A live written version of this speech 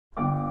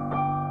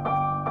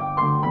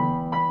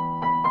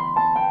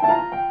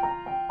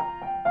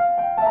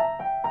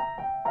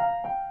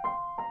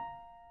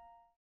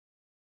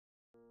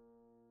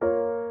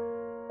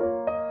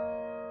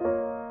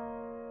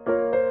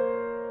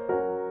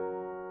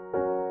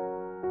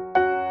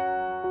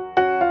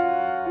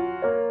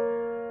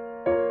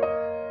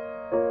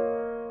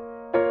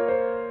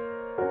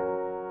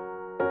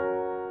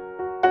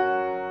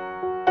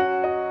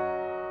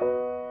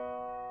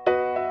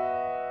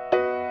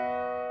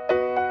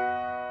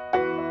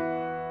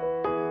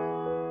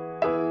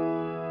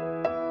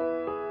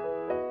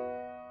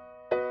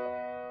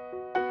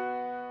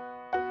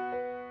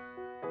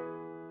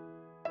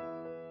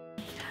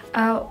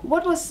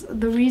What was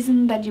the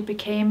reason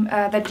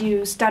that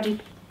you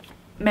studied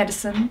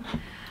medicine?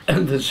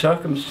 And the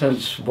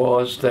circumstance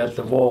was that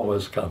the war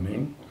was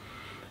coming,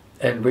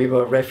 and we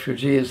were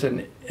refugees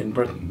in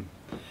Britain,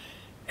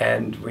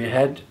 and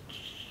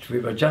we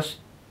were just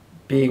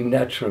being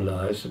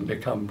naturalized and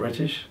become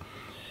British.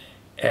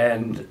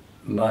 And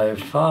my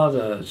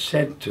father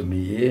said to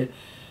me,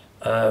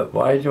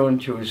 why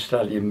don't you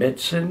study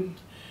medicine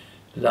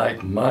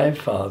like my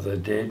father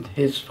did,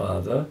 his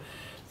father?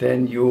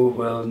 Then you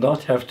will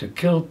not have to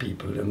kill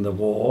people in the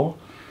war,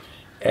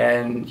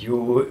 and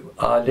you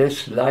are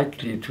less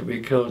likely to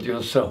be killed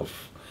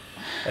yourself.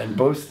 And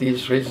both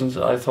these reasons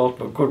I thought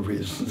were good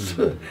reasons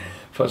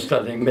for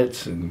studying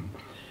medicine.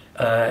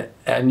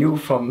 I knew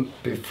from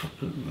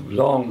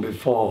long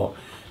before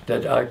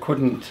that I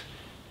couldn't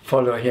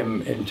follow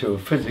him into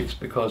physics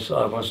because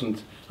I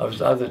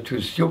was either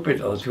too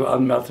stupid or too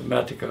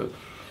unmathematical,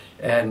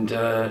 and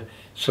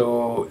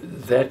so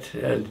that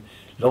had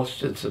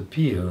lost its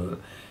appeal.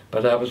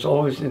 But I was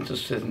always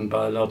interested in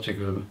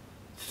biological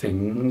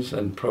things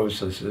and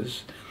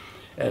processes,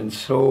 and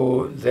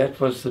so that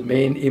was the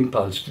main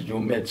impulse to do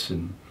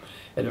medicine.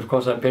 And of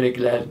course I'm very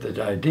glad that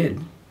I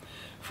did,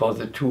 for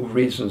the two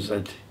reasons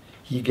that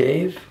he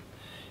gave,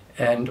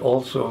 and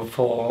also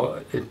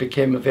for it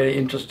became a very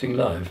interesting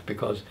life,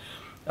 because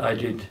I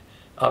did,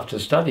 after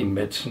studying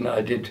medicine,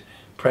 I did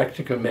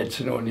practical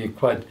medicine only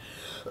quite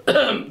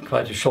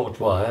a short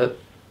while,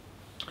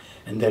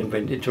 and then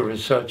went into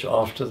research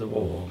after the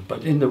war.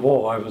 But in the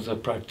war I was a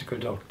practical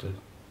doctor.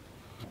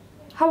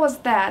 How was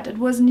that? It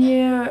was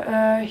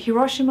near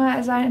Hiroshima,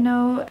 as I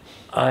know.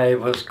 I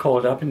was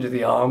called up into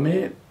the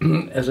army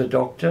as a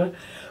doctor,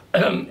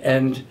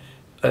 and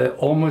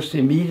almost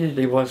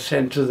immediately was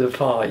sent to the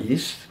Far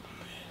East,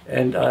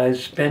 and I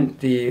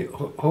spent the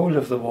whole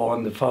of the war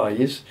in the Far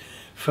East,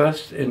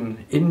 first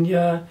in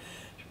India,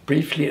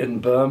 briefly in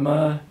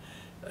Burma,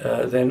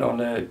 then on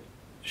a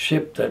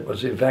ship that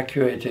was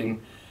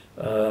evacuating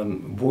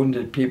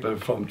wounded people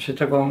from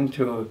Chittagong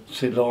to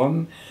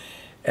Ceylon,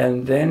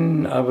 and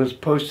then I was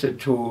posted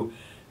to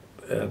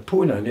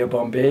Pune near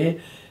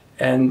Bombay,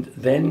 and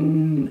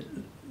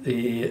then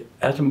the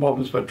atom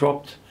bombs were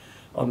dropped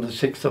on the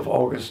 6th of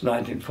August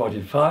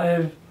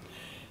 1945,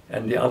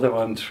 and the other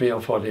one 3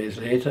 or 4 days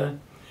later,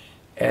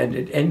 and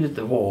it ended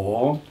the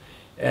war.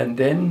 And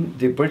then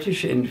the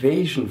British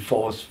invasion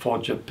force for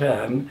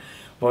Japan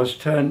was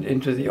turned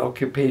into the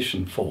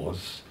occupation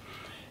force,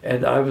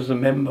 and I was a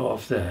member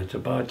of that,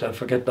 about, I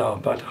forget now,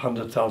 about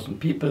 100,000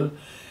 people,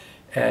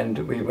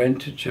 and we went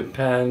to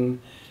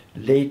Japan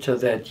later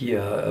that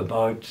year,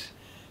 about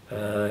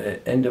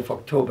end of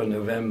October,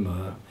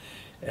 November.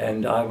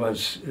 And I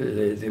was,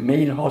 the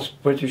main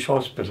British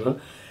hospital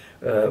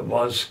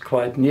was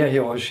quite near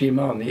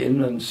Hiroshima on the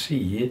inland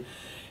sea,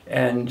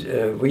 and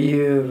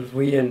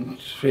we and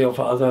 3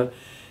 of our other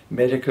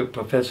medical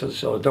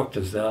professors or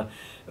doctors there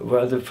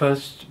were the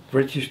first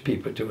British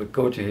people to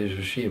go to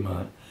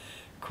Hiroshima,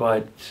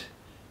 quite,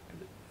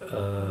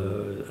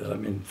 I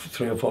mean,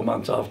 3 or 4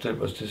 months after it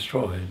was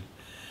destroyed.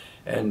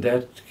 And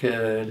that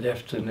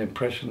left an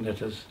impression that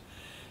has,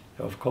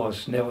 of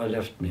course, never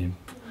left me.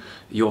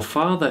 Your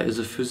father, as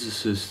a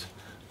physicist,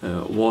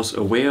 was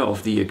aware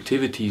of the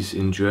activities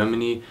in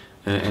Germany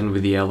and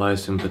with the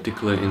Allies, in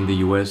particular in the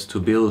US, to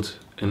build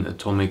an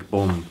atomic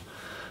bomb.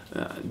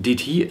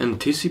 Did he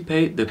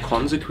anticipate the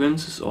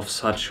consequences of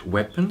such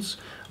weapons?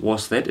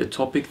 Was that a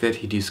topic that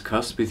he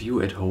discussed with you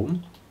at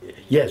home?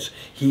 Yes,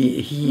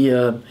 he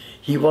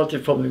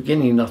wanted from the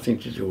beginning nothing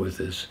to do with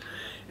this.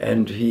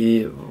 And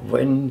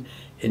when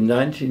in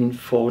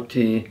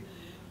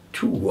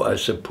 1942, I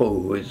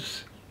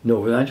suppose, no,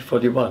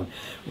 1941,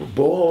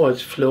 Bohr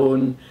was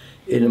flown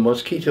in a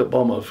mosquito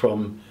bomber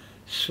from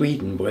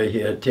Sweden, where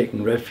he had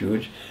taken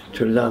refuge,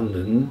 to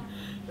London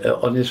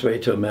on his way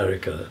to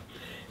America.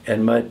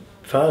 And my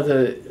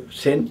father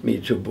sent me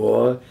to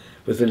Bohr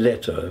with a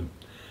letter.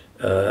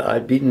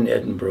 I'd been in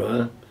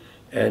Edinburgh,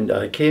 and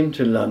I came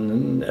to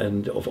London,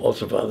 and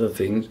also for other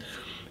things,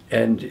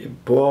 and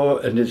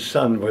Bohr and his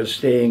son were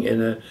staying in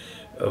a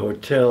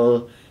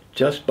hotel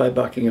just by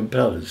Buckingham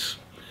Palace.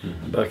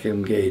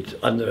 Buckingham Gate,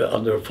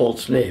 under a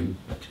false name.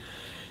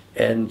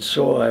 And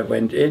so I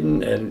went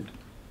in, and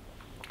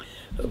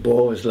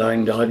Bohr was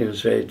lying down, he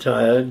was very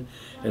tired,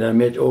 and I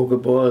met Oge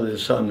Bohr, the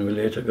son, who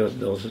later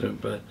got also,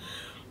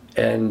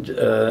 and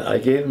I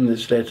gave him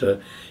this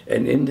letter,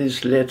 and in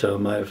this letter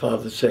my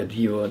father said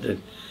he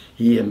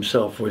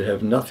himself would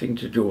have nothing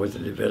to do with the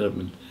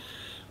development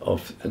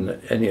of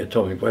any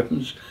atomic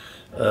weapons,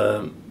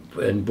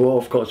 and Bohr,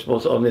 of course,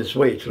 was on his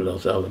way to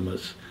Los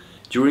Alamos.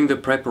 During the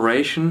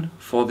preparation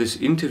for this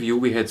interview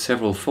we had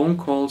several phone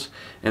calls,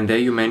 and there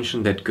you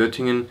mentioned that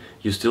Göttingen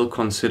you still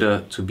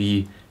consider to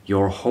be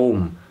your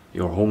home,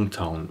 your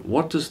hometown.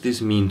 What does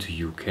this mean to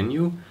you? Can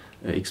you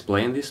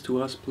explain this to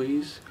us,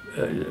 please?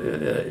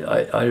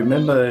 I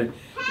remember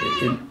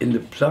in the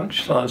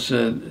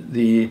Planckstraße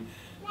the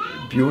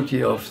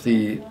beauty of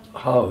the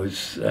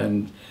house,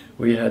 and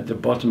we had the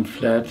bottom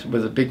flat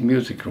with a big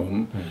music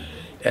room,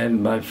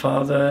 and my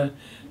father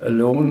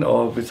alone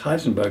or with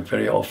Heisenberg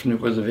very often, who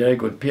was a very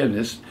good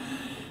pianist,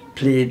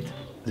 played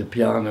the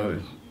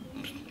piano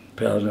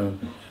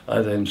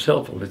either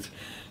himself or with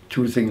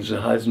two things,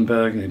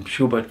 Heisenberg and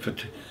Schubert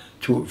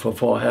for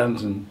four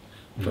hands and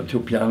for two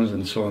pianos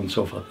and so on and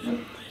so forth.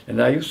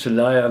 And I used to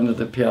lie under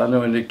the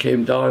piano and it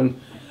came down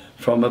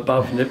from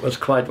above and it was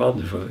quite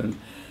wonderful. And,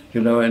 you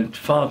know, and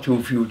far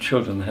too few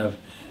children have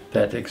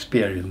that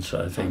experience,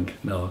 I think,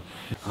 now.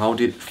 How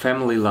did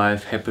family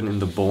life happen in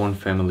the Born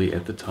family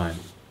at the time?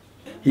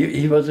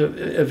 He was a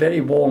very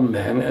warm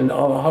man, and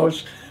our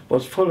house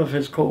was full of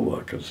his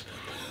co-workers.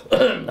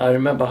 I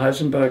remember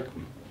Heisenberg,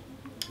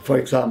 for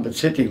example,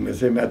 sitting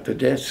with him at the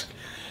desk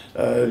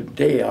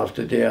day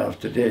after day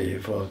after day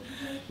for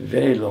a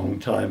very long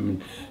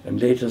time,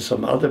 and later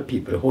some other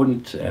people,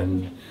 Hund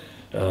and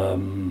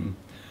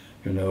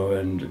you know,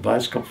 and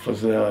Weisskopf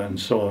was there and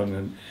so on.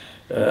 And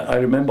I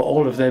remember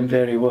all of them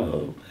very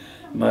well.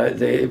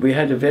 We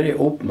had a very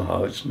open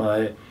house.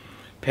 My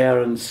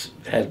parents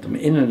had them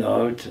in and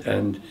out,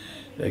 and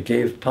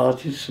gave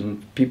parties,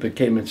 and people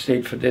came and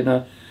stayed for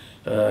dinner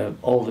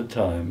all the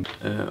time.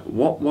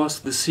 What was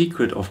the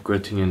secret of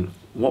Göttingen?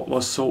 What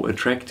was so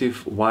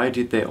attractive? Why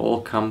did they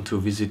all come to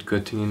visit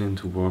Göttingen and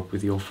to work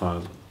with your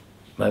father?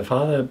 My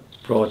father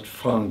brought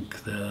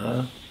Frank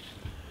there,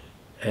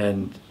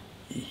 and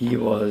he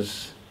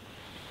was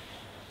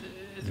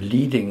the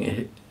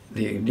leading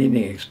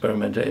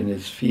experimenter in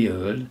his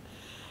field,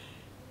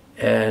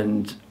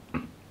 and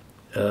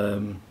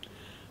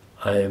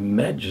I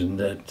imagine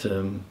that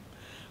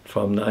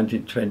from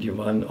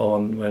 1921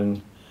 on,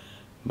 when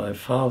my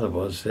father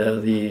was there,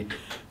 the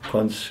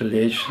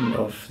constellation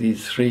of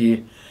these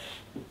three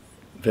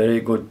very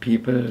good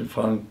people,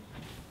 Frank,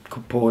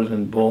 Paul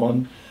and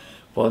Born,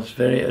 was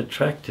very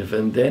attractive.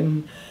 And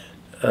then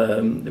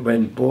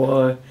when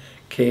Bohr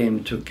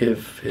came to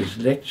give his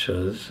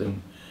lectures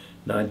in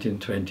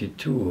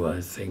 1922,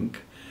 I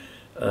think,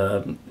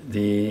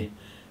 the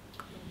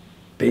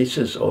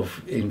basis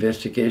of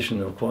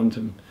investigation of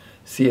quantum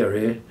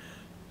theory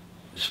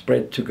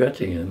spread to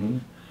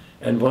Göttingen.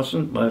 And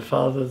wasn't my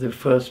father the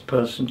first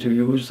person to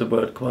use the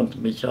word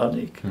quantum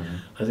mechanic? Mm-hmm.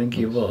 I think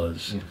he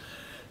was. Yeah.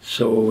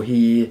 So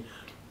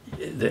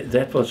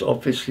that was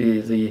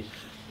obviously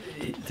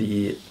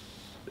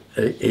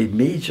a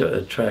major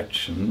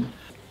attraction.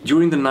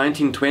 During the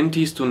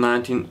 1920s to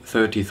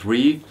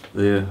 1933,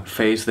 the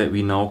phase that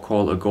we now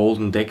call a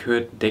golden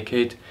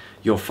decade,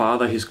 your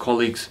father, his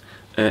colleagues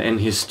and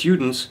his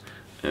students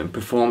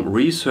perform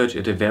research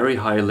at a very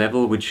high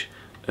level, which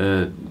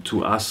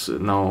to us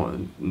now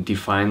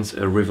defines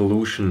a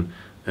revolution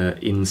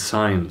in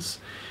science.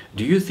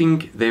 Do you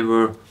think they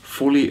were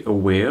fully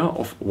aware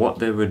of what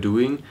they were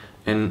doing,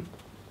 and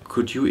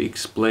could you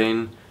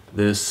explain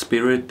the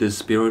spirit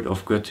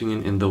of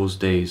Göttingen in those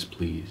days,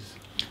 please?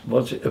 It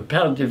was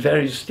apparently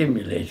very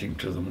stimulating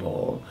to them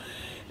all,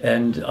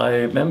 and I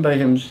remember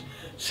him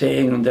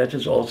saying, and that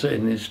is also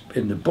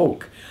in the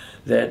book,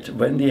 that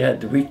when they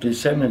had the weekly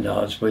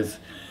seminars with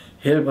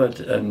Hilbert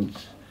and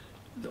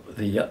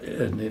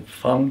the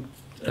Frank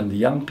and the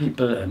young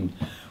people and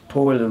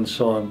Paul and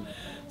so on,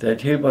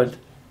 that Hilbert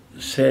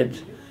said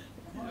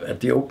at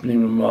the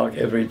opening remark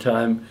every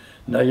time,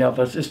 "Na ja,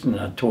 was ist ein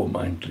Atom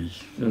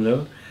eigentlich?" You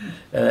know,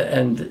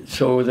 and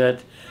so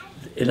that,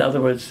 in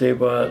other words, they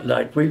were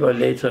like we were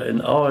later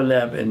in our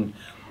lab in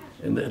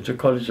the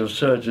College of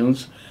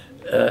Surgeons.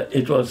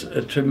 It was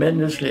a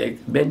tremendously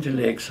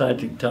mentally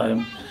exciting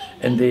time,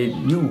 and they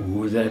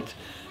knew that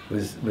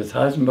with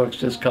Heisenberg's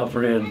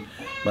discovery and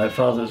my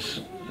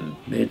father's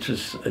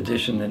matrix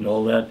addition and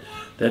all that,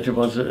 that it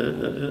was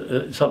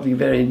something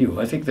very new.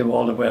 I think they were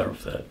all aware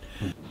of that.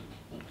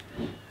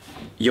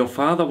 Your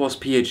father was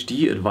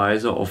PhD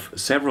advisor of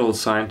several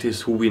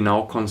scientists who we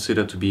now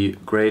consider to be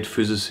great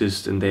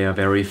physicists, and they are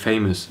very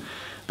famous.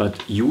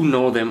 But you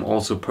know them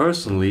also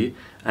personally,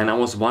 and I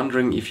was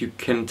wondering if you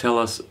can tell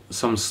us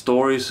some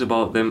stories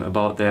about them,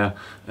 about their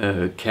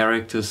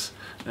characters,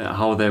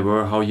 how they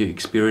were, how you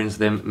experienced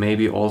them,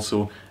 maybe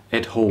also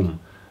at home.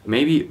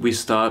 Maybe we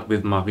start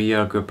with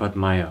Maria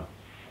Göppert-Meyer.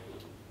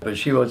 But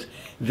she was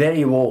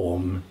very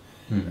warm,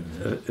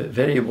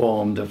 very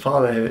warm. The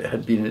father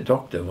had been a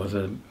doctor, was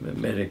a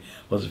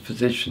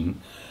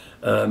physician,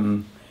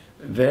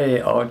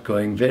 very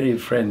outgoing, very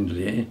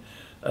friendly,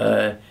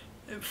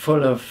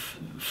 full of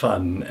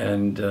fun,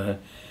 and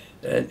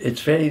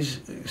it's very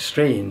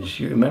strange.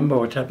 You remember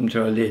what happened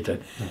to her later.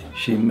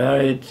 She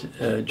married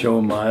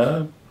Joe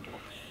Meyer,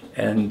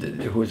 and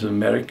who was an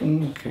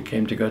American,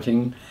 came to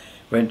Göttingen,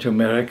 went to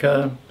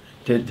America,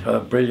 did her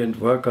brilliant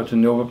work, got a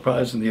Nobel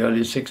Prize in the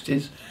early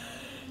 60s,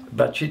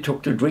 but she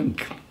took to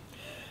drink.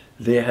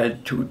 They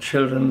had two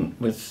children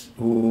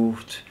who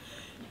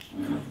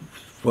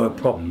were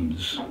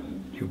problems.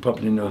 You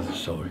probably know the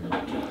story.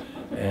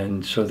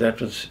 And so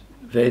that was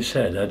very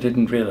sad. I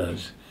didn't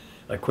realize,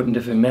 I couldn't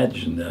have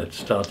imagined that,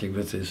 starting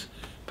with this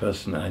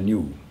person I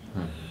knew.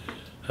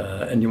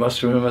 And you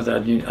must remember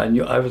that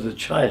I was a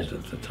child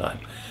at the time.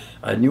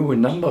 I knew a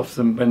number of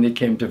them when they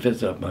came to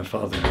visit my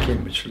father in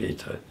Cambridge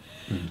later,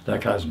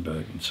 like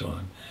Heisenberg and so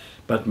on.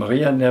 But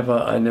Maria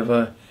I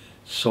never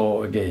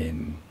saw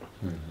again.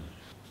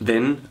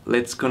 Then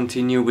let's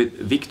continue with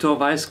Viktor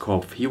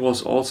Weisskopf. He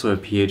was also a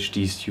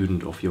PhD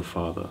student of your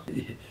father.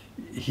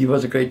 He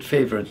was a great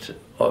favorite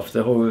of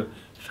the whole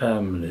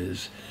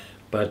families,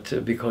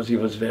 but because he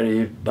was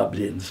very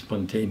bubbly and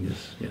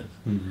spontaneous. Yes.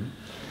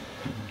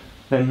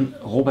 Then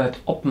Robert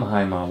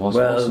Oppenheimer was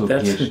also a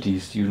PhD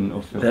student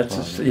of your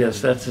father.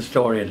 Yes, that's a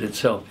story in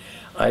itself.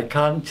 I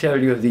can't tell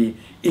you the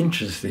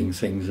interesting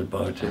things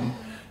about him.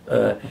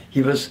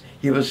 He was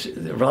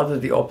rather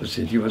the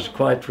opposite. He was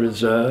quite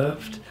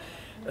reserved,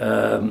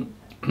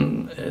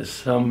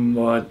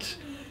 somewhat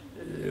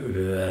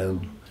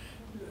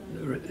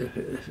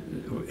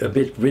a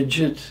bit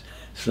rigid,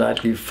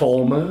 slightly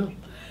formal.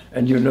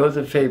 And you know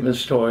the famous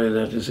story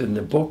that is in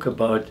the book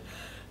about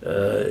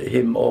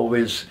him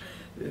always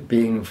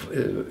being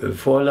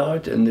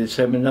fallout in the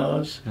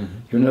seminars.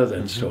 You know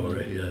that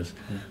story, yes.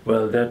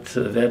 Well, that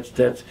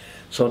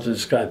sort of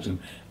describes him.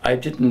 I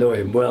didn't know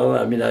him well.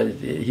 I mean,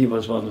 he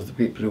was one of the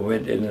people who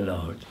went in and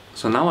out.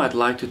 So now I'd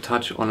like to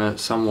touch on a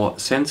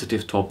somewhat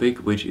sensitive topic,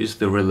 which is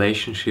the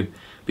relationship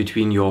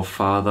between your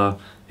father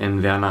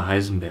and Werner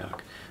Heisenberg.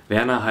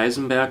 Werner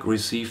Heisenberg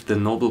received the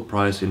Nobel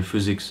Prize in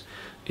Physics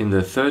in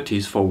the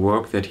 30s for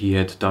work that he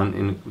had done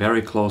in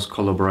very close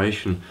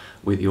collaboration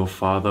with your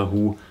father,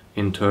 who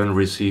in turn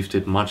received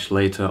it much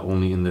later,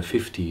 only in the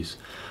 50s.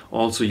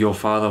 Also, your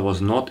father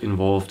was not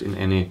involved in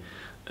any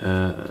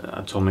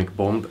atomic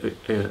bomb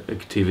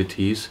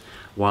activities,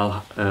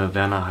 while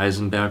Werner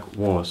Heisenberg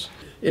was.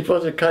 It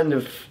was a kind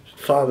of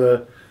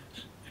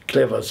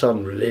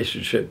father-clever-son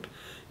relationship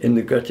in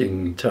the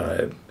Göttingen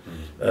time.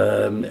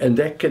 And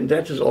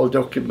that is all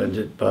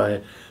documented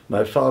by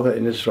my father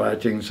in his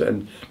writings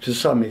and to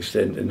some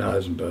extent in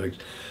Heisenberg's.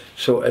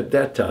 So at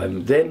that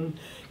time, then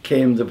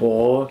came the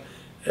war,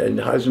 and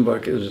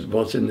Heisenberg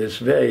was in this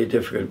very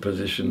difficult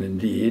position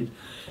indeed,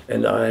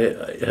 and I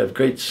have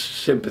great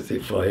sympathy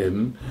for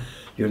him.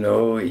 You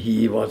know,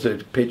 he was a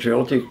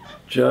patriotic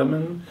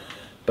German,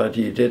 but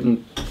he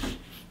didn't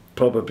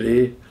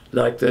probably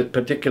like that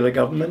particular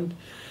government,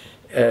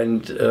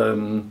 and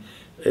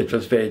it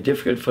was very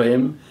difficult for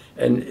him.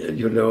 And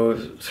you know,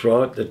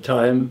 throughout the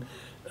time,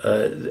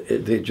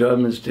 the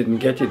Germans didn't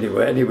get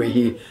anywhere. Anyway,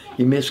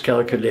 he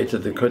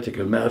miscalculated the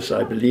critical mass,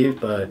 I believe,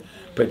 by a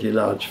pretty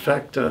large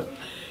factor.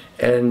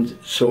 And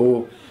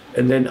so,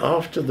 and then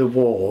after the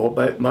war,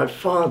 my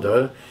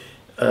father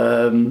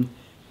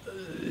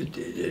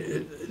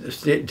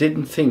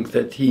didn't think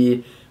that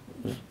he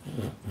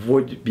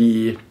would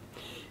be,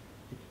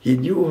 he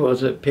knew he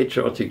was a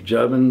patriotic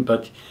German,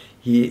 but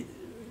he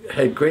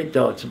had great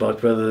doubts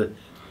about whether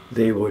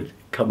they would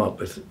come up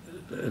with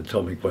an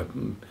atomic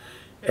weapon.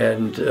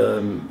 And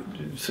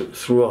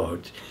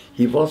throughout,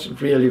 he wasn't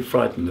really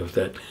frightened of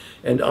that.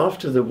 And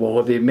after the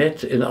war, they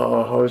met in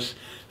our house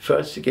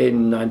first again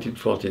in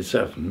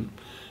 1947,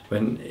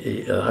 when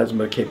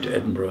Heisenberg came to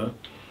Edinburgh.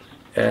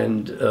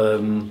 And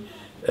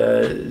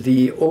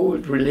the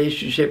old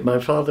relationship, my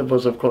father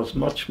was of course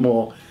much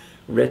more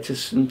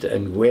reticent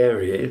and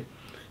wary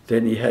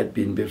than he had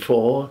been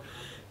before,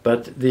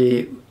 but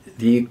the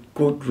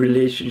good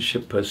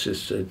relationship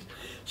persisted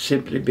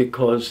simply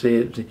because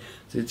sie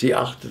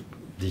achtet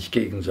sich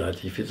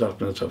gegenseitig. Wie sagt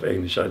man das auf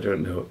English? I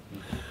don't know.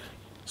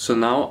 So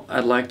now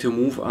I'd like to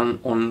move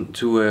on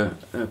to a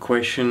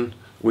question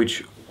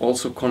which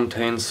also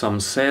contains some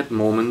sad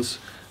moments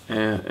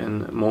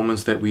and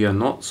moments that we are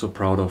not so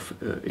proud of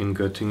in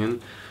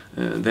Göttingen.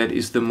 That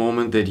is the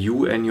moment that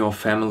you and your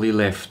family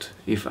left.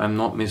 If I'm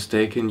not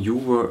mistaken, you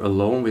were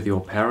alone with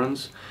your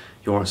parents.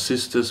 Your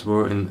sisters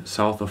were in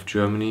south of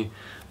Germany.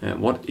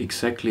 What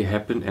exactly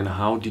happened, and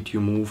how did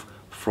you move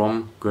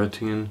from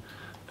Göttingen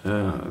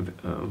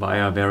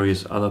via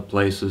various other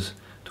places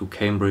to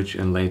Cambridge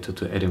and later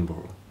to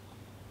Edinburgh?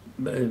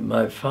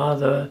 My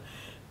father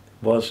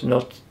was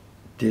not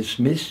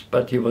dismissed,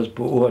 but he was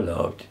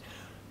beurlaubt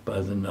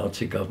by the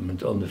Nazi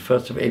government on the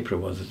 1st of April,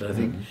 was it, I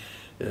think,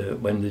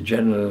 when the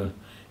general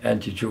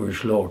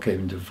anti-Jewish law came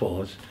into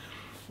force.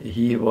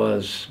 He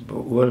was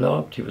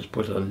beurlaubt, he was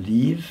put on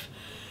leave.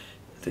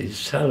 His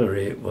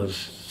salary was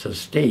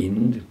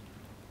sustained.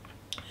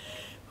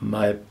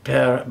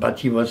 But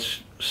he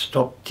was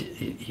stopped,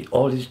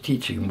 all his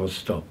teaching was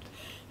stopped.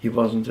 He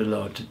wasn't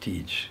allowed to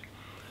teach.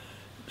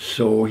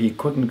 So he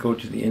couldn't go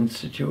to the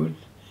institute.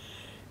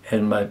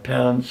 And my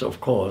parents, of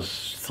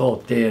course,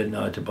 thought day and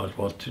night about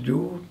what to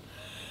do.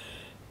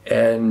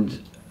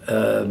 And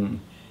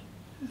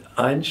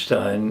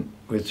Einstein,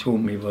 with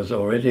whom he was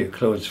already a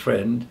close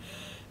friend,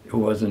 who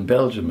was in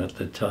Belgium at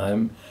the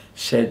time,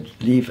 said,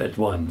 leave at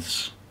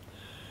once,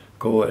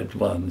 go at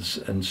once,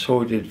 and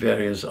so did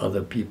various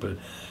other people.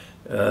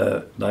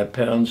 My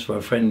parents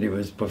were friendly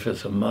with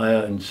Professor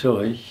Meyer in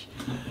Zurich,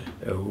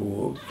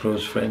 who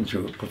close friends,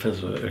 who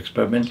Professor of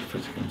Experimental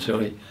Physics in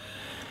Zurich,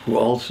 who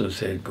also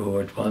said go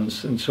at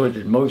once, and so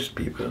did most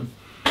people.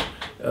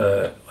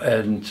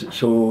 And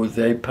so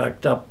they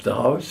packed up the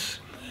house,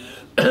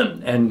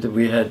 and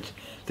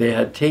they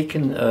had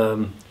taken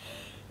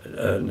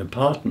an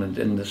apartment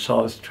in the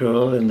South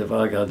Tyrol in the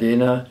Val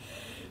Gardena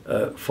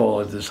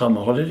for the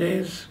summer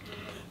holidays,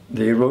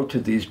 they wrote to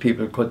these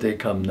people, could they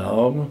come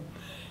now?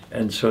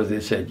 And so they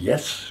said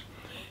yes.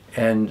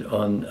 And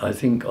on, I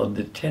think on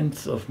the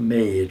 10th of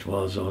May it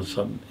was, or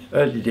some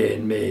early day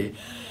in May,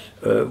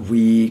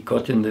 we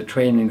got in the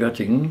train in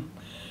Göttingen,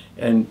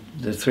 and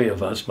the three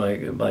of us,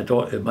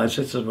 my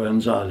sisters were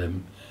in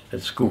Salem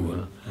at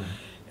school,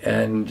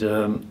 and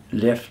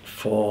left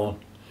for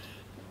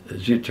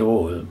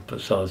Südtirol, for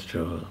South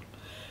Tyrol.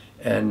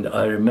 And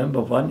I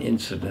remember one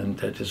incident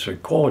that is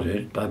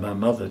recorded by my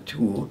mother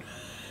too,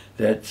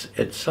 that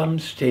at some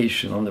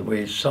station on the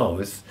way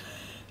south,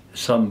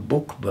 some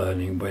book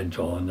burning went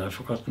on, I've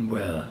forgotten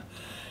where.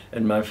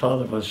 And my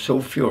father was so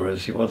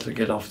furious, he wanted to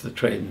get off the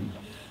train and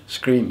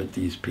scream at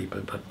these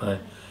people, but my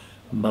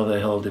mother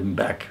held him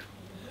back,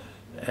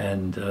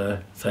 and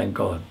thank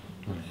God.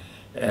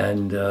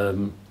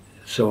 And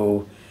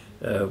so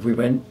we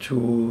went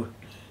to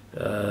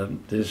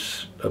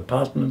this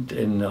apartment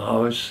in a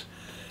house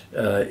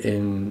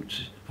in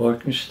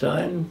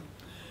Wolkenstein,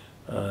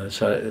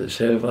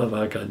 Selva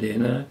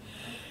Valcardena,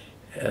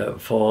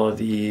 for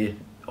the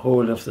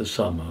whole of the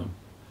summer.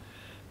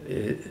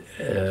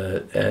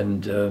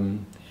 And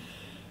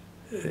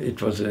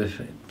it was a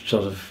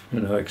sort of,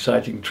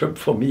 exciting trip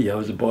for me. I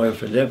was a boy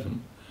of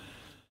 11.